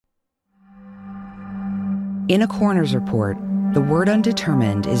In a coroner's report, the word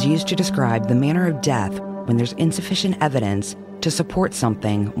undetermined is used to describe the manner of death when there's insufficient evidence to support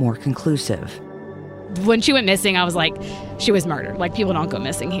something more conclusive. When she went missing, I was like, she was murdered. Like, people don't go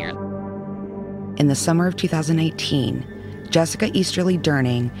missing here. In the summer of 2018, Jessica Easterly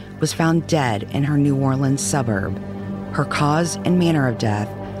Durning was found dead in her New Orleans suburb. Her cause and manner of death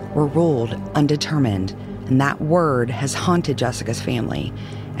were ruled undetermined, and that word has haunted Jessica's family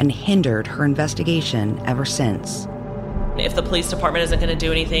and hindered her investigation ever since. If the police department isn't going to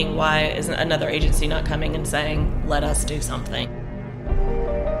do anything, why isn't another agency not coming and saying, let us do something?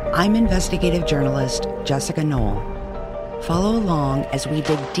 I'm investigative journalist Jessica Knoll. Follow along as we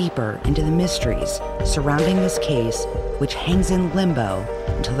dig deeper into the mysteries surrounding this case, which hangs in limbo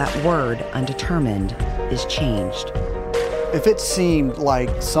until that word undetermined is changed. If it seemed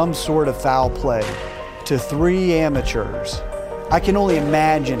like some sort of foul play to 3 amateurs, I can only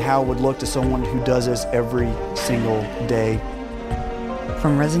imagine how it would look to someone who does this every single day.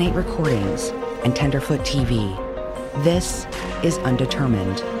 From Resonate Recordings and Tenderfoot TV, this is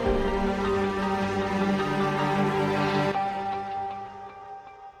Undetermined.